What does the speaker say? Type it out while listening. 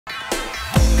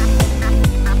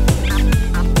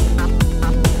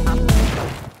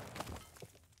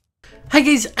Hi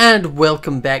guys, and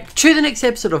welcome back to the next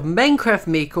episode of Minecraft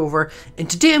Makeover, and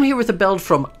today I'm here with a build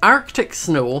from Arctic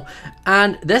Snow,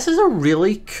 and this is a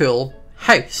really cool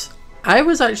house. I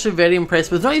was actually very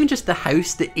impressed with not even just the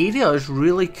house, the area is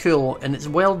really cool and it's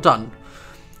well done.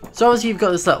 So obviously you've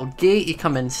got this little gate, you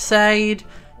come inside,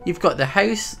 you've got the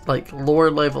house like lower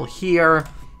level here.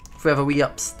 If we have a wee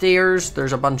upstairs,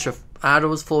 there's a bunch of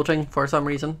arrows floating for some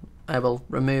reason. I will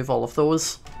remove all of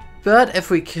those. But if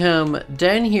we come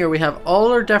down here, we have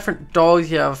all our different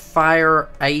dogs. You have fire,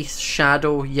 ice,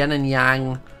 shadow, yin and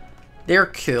yang. They're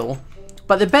cool.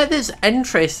 But the bit that's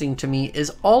interesting to me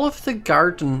is all of the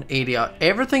garden area.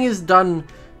 Everything is done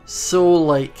so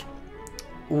like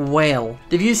well.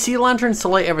 They've used sea lanterns to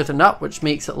light everything up, which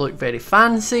makes it look very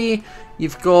fancy.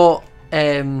 You've got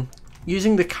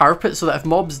using the carpet so that if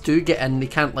mobs do get in, they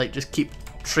can't like just keep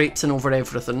traipsing over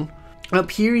everything. Up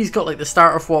here he's got like the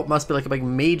start of what must be like a big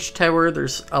mage tower.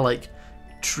 There's a like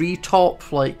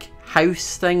treetop like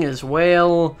house thing as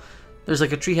well. There's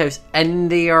like a tree house in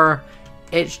there.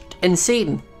 It's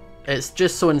insane. It's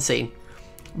just so insane.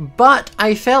 But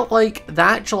I felt like the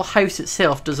actual house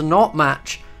itself does not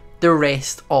match the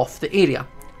rest of the area.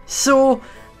 So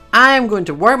I am going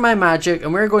to work my magic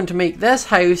and we're going to make this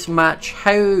house match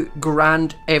how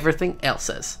grand everything else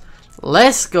is.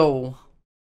 Let's go.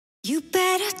 You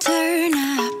better turn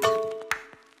up.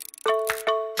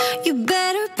 You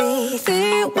better be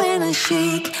there when I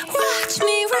shake. Watch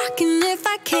me rockin' if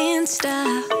I can't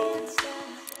stop.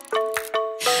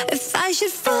 If I should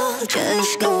fall,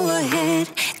 just go ahead.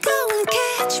 Go and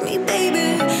catch me,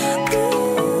 baby.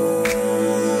 Ooh,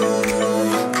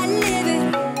 I live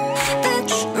it.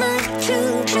 That's my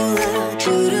choo-choo,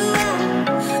 choo-choo.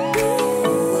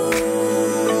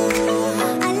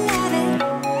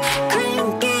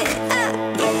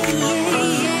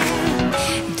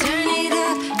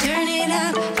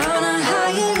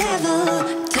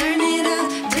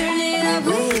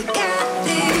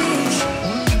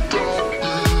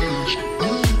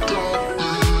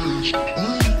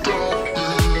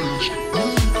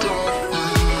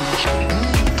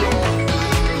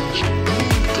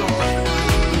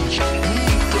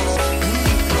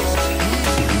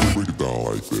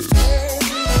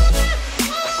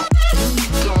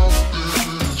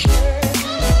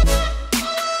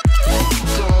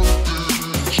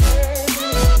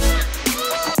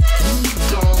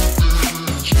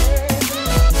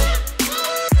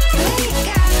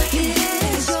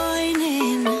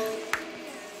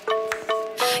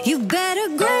 You better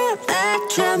grab that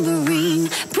tambourine.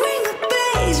 Bring the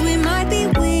bass, we might be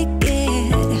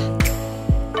wicked.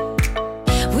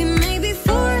 We may be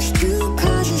forced to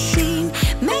cause a scene.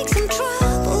 Make some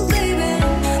trouble, baby.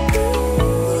 Ooh,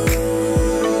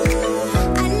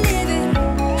 I live it.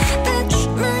 That's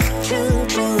my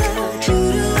choo-choo, choo-choo.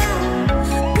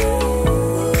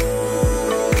 Ooh,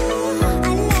 I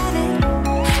love it.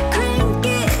 Crank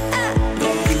it up,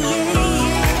 yeah, yeah,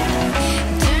 yeah.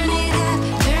 Turn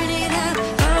it up.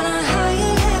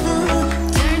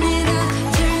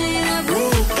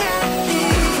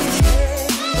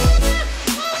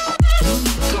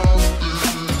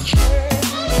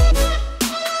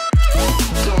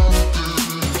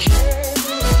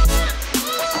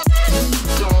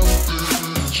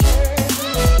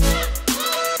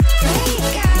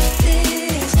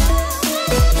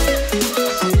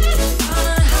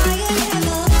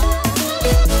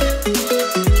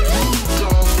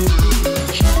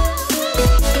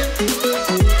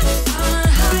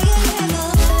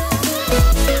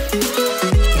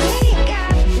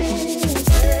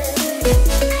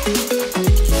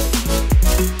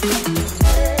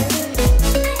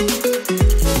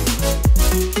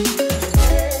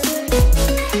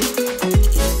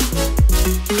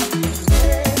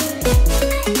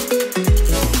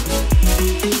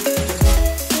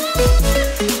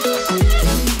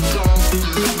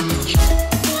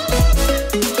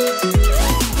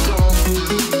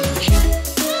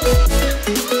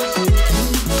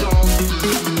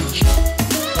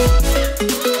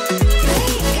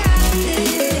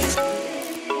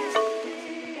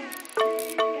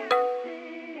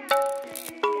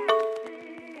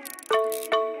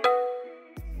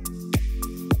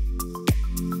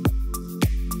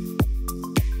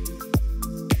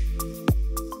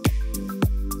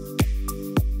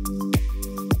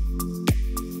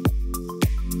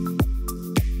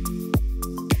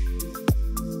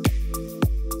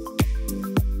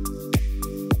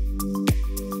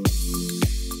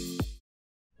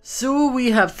 So we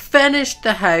have finished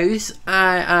the house.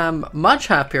 I am much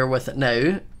happier with it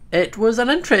now. It was an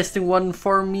interesting one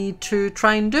for me to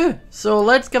try and do. So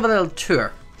let's give it a little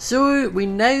tour. So we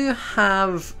now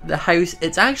have the house.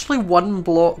 It's actually one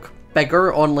block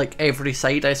bigger on like every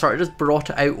side. I sort of just brought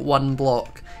it out one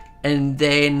block, and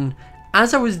then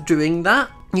as I was doing that,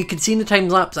 you can see in the time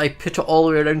lapse I put it all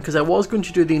the way around because I was going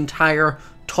to do the entire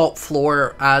top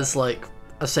floor as like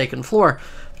a second floor,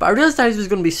 but I realised it was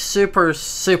going to be super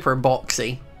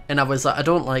boxy, and I was like, I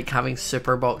don't like having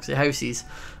super boxy houses.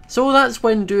 So that's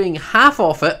when doing half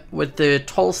of it with the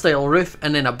tall style roof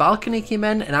and then a balcony came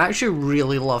in, and I actually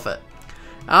really love it.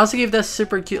 I also gave this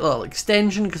super cute little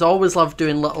extension because I always love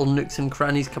doing little nooks and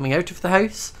crannies coming out of the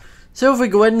house. So if we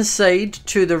go inside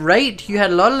to the right, you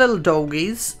had a lot of little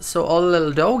doggies. So all the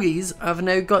little doggies have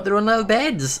now got their own little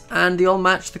beds, and they all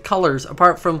match the colours,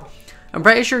 apart from, I'm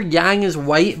pretty sure Yang is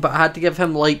white, but I had to give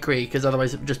him light grey because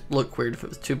otherwise it would just look weird if it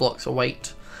was 2 blocks of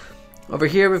white. Over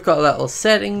here we've got a little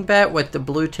setting bit with the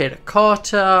blue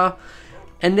terracotta.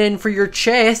 And then for your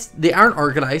chest, they aren't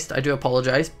organised, I do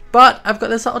apologise, but I've got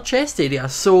this little chest area.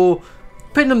 So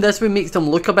putting them this way makes them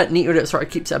look a bit neater, it sort of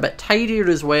keeps it a bit tidier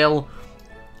as well.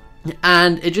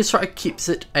 And it just sort of keeps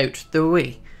it out the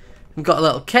way. We've got a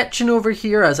little kitchen over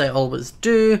here, as I always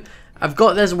do. I've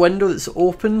got this window that's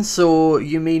open, so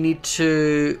you may need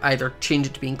to either change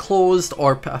it to being closed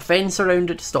or put a fence around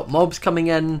it to stop mobs coming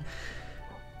in.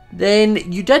 Then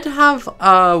you did have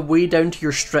a way down to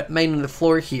your strip mine on the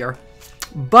floor here,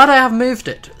 but I have moved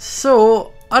it.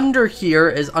 So under here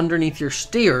is underneath your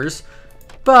stairs,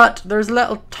 but there's a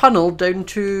little tunnel down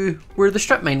to where the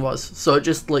strip mine was. So it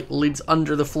just like leads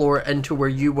under the floor into where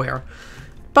you were.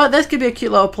 But this could be a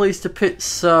cute little place to put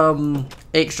some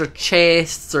extra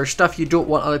chests or stuff you don't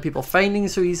want other people finding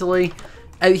so easily.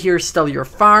 Out here is still your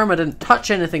farm. I didn't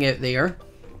touch anything out there.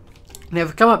 Now if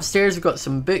we come upstairs, we've got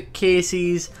some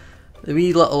bookcases, the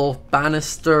wee little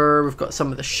banister, we've got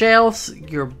some of the shelves,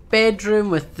 your bedroom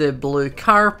with the blue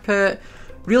carpet,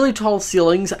 really tall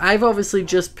ceilings. I've obviously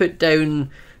just put down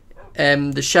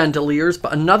the chandeliers,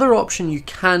 but another option you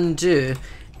can do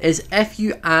is if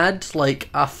you add like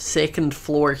a second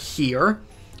floor here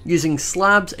using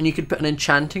slabs, and you could put an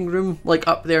enchanting room like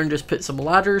up there and just put some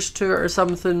ladders to it or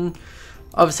something.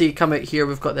 Obviously you come out here,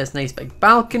 we've got this nice big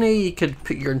balcony. You could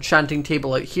put your enchanting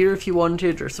table out here if you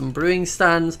wanted, or some brewing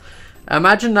stands. I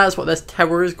imagine that's what this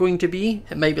tower is going to be.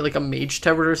 It might be like a mage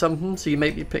tower or something, so you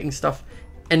might be putting stuff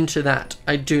into that.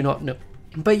 I do not know.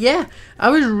 But yeah,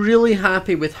 I was really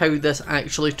happy with how this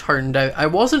actually turned out. I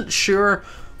wasn't sure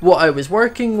what I was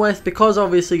working with because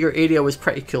obviously your area was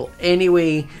pretty cool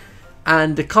anyway.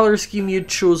 And the colour scheme you'd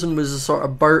chosen was a sort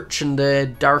of birch and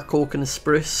the dark oak and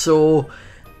spruce, so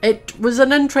it was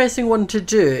an interesting one to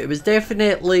do. It was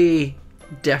definitely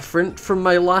different from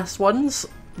my last ones,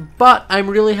 but I'm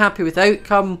really happy with the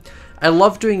outcome. I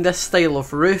love doing this style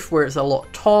of roof where it's a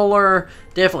lot taller,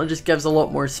 definitely just gives a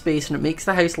lot more space, and it makes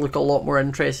the house look a lot more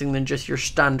interesting than just your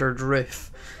standard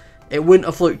roof. It wouldn't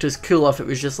have looked as cool if it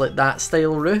was just like that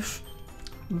style roof.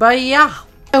 But yeah,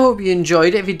 I hope you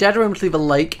enjoyed it. If you did, remember to leave a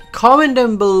like. Comment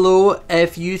down below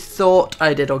if you thought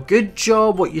I did a good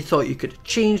job, what you thought you could have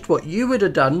changed, what you would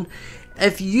have done.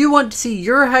 If you want to see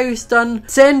your house done,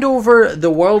 send over the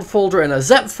world folder in a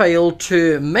zip file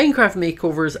to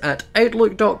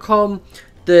minecraftmakeovers@outlook.com.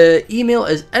 The email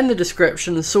is in the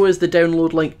description, so is the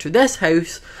download link to this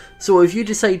house. So if you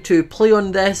decide to play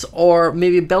on this or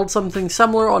maybe build something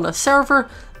similar on a server,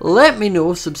 let me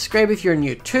know. Subscribe if you're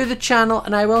new to the channel,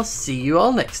 and I will see you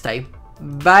all next time.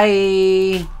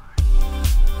 Bye!